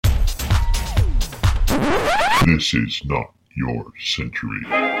This is not your century.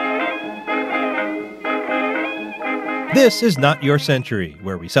 This is Not Your Century,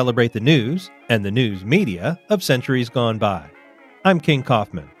 where we celebrate the news and the news media of centuries gone by. I'm King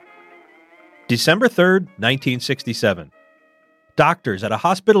Kaufman. December 3rd, 1967. Doctors at a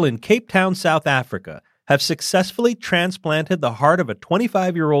hospital in Cape Town, South Africa, have successfully transplanted the heart of a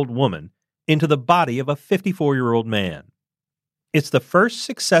 25-year-old woman into the body of a 54-year-old man. It's the first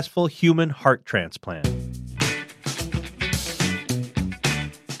successful human heart transplant.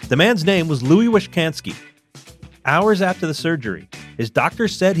 The man's name was Louis Washkansky. Hours after the surgery, his doctor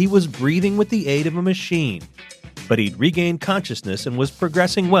said he was breathing with the aid of a machine, but he'd regained consciousness and was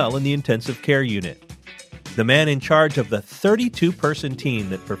progressing well in the intensive care unit. The man in charge of the 32-person team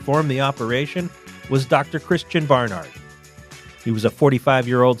that performed the operation was Dr. Christian Barnard. He was a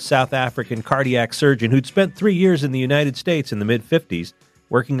 45-year-old South African cardiac surgeon who'd spent 3 years in the United States in the mid-50s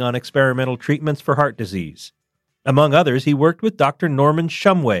working on experimental treatments for heart disease. Among others, he worked with Dr. Norman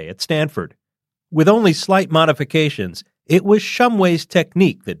Shumway at Stanford. With only slight modifications, it was Shumway's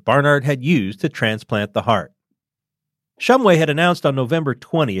technique that Barnard had used to transplant the heart. Shumway had announced on November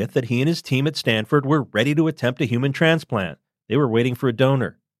 20th that he and his team at Stanford were ready to attempt a human transplant. They were waiting for a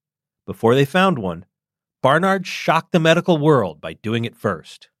donor. Before they found one, Barnard shocked the medical world by doing it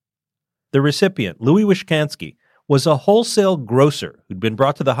first. The recipient, Louis Washkansky, was a wholesale grocer who'd been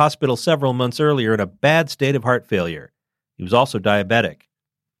brought to the hospital several months earlier in a bad state of heart failure. He was also diabetic.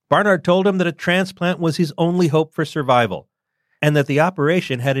 Barnard told him that a transplant was his only hope for survival, and that the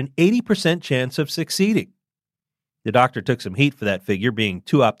operation had an 80% chance of succeeding. The doctor took some heat for that figure, being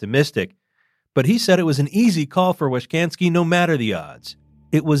too optimistic, but he said it was an easy call for Washkansky no matter the odds.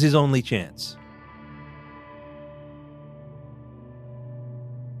 It was his only chance.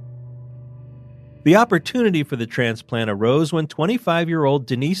 The opportunity for the transplant arose when 25-year-old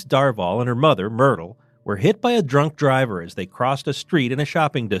Denise Darvall and her mother, Myrtle, were hit by a drunk driver as they crossed a street in a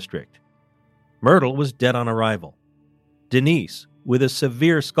shopping district. Myrtle was dead on arrival. Denise, with a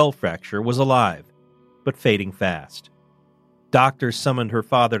severe skull fracture, was alive, but fading fast. Doctors summoned her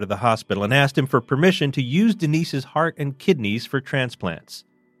father to the hospital and asked him for permission to use Denise's heart and kidneys for transplants.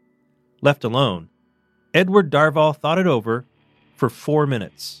 Left alone, Edward Darvall thought it over for 4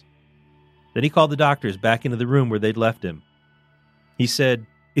 minutes. Then he called the doctors back into the room where they'd left him. He said,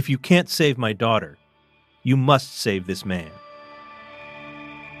 "If you can't save my daughter, you must save this man."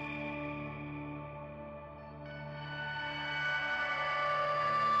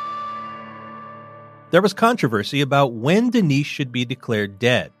 There was controversy about when Denise should be declared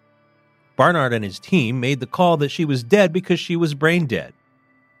dead. Barnard and his team made the call that she was dead because she was brain dead.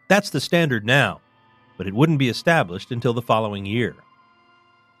 That's the standard now, but it wouldn't be established until the following year.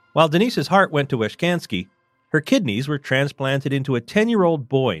 While Denise's heart went to Washkansky, her kidneys were transplanted into a 10-year-old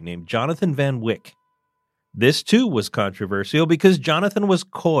boy named Jonathan Van Wyck. This, too, was controversial because Jonathan was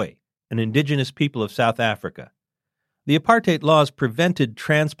Khoi, an indigenous people of South Africa. The apartheid laws prevented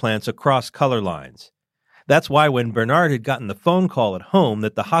transplants across color lines. That's why when Barnard had gotten the phone call at home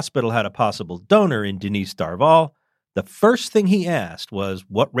that the hospital had a possible donor in Denise Darvall, the first thing he asked was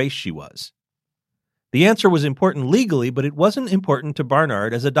what race she was. The answer was important legally, but it wasn't important to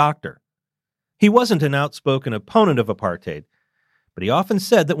Barnard as a doctor. He wasn't an outspoken opponent of apartheid, but he often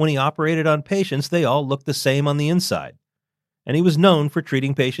said that when he operated on patients, they all looked the same on the inside. And he was known for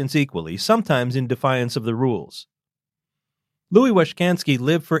treating patients equally, sometimes in defiance of the rules. Louis Washkansky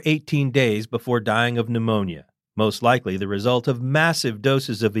lived for 18 days before dying of pneumonia, most likely the result of massive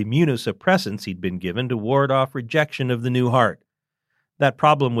doses of immunosuppressants he'd been given to ward off rejection of the new heart. That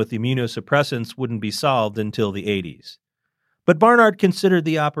problem with immunosuppressants wouldn't be solved until the 80s. But Barnard considered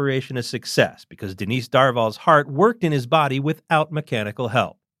the operation a success because Denise Darvall's heart worked in his body without mechanical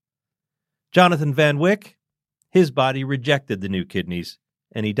help. Jonathan Van Wyck, his body rejected the new kidneys,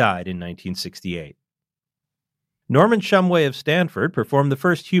 and he died in 1968. Norman Shumway of Stanford performed the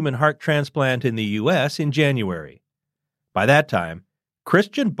first human heart transplant in the U.S. in January. By that time,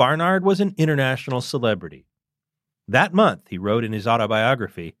 Christian Barnard was an international celebrity. That month, he wrote in his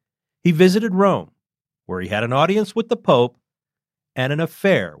autobiography, he visited Rome, where he had an audience with the Pope and an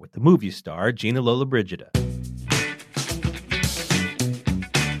affair with the movie star Gina Lollobrigida.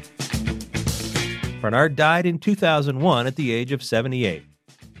 Barnard died in 2001 at the age of 78.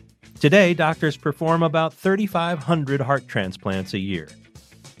 Today, doctors perform about 3,500 heart transplants a year.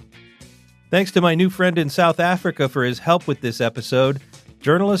 Thanks to my new friend in South Africa for his help with this episode,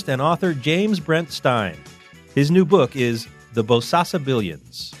 journalist and author James Brent Stein. His new book is The Bosasa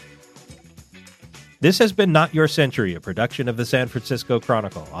Billions. This has been Not Your Century, a production of the San Francisco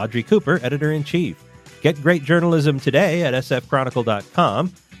Chronicle. Audrey Cooper, editor-in-chief. Get great journalism today at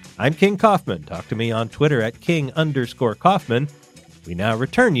sfchronicle.com. I'm King Kaufman. Talk to me on Twitter at King_Kaufman. We now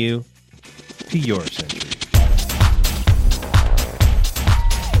return you to your century.